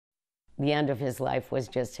The end of his life was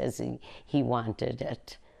just as he wanted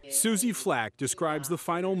it. Susie Flack describes the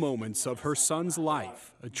final moments of her son's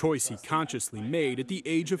life, a choice he consciously made at the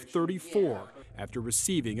age of 34 after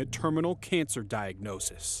receiving a terminal cancer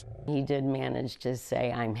diagnosis. He did manage to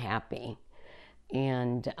say, "I'm happy."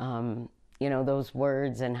 And, those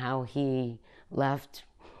words and how he left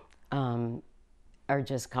are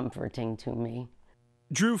just comforting to me.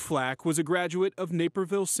 Drew Flack was a graduate of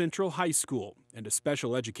Naperville Central High School and a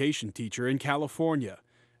special education teacher in California,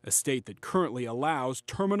 a state that currently allows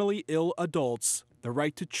terminally ill adults the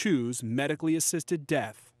right to choose medically assisted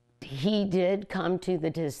death. He did come to the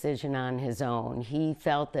decision on his own. He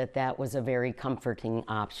felt that that was a very comforting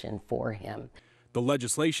option for him. The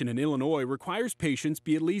legislation in Illinois requires patients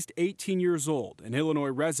be at least 18 years old, an Illinois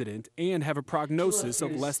resident, and have a prognosis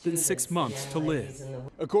of less than 6 months to live.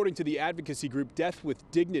 According to the advocacy group Death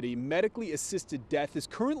with Dignity, medically assisted death is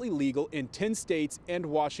currently legal in 10 states and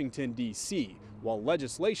Washington, D.C., while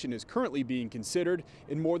legislation is currently being considered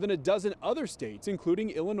in more than a dozen other states, including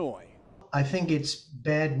Illinois. I think it's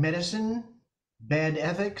bad medicine, bad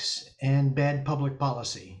ethics, and bad public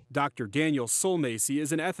policy. Dr. Daniel Solnacey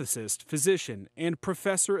is an ethicist, physician, and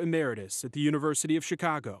professor emeritus at the University of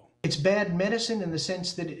Chicago. It's bad medicine in the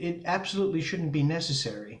sense that it absolutely shouldn't be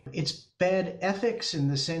necessary. It's bad ethics in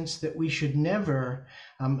the sense that we should never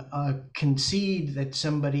concede that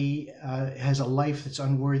somebody has a life that's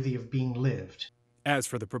unworthy of being lived. As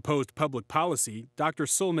for the proposed public policy, Dr.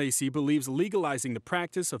 Solnacey believes legalizing the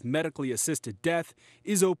practice of medically assisted death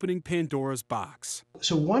is opening Pandora's box.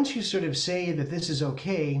 So once you sort of say that this is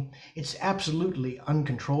okay, it's absolutely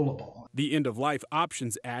uncontrollable. The End of Life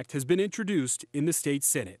Options Act has been introduced in the state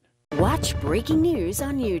Senate. Watch breaking news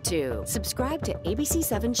on YouTube. Subscribe to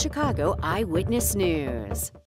ABC7 Chicago Eyewitness News.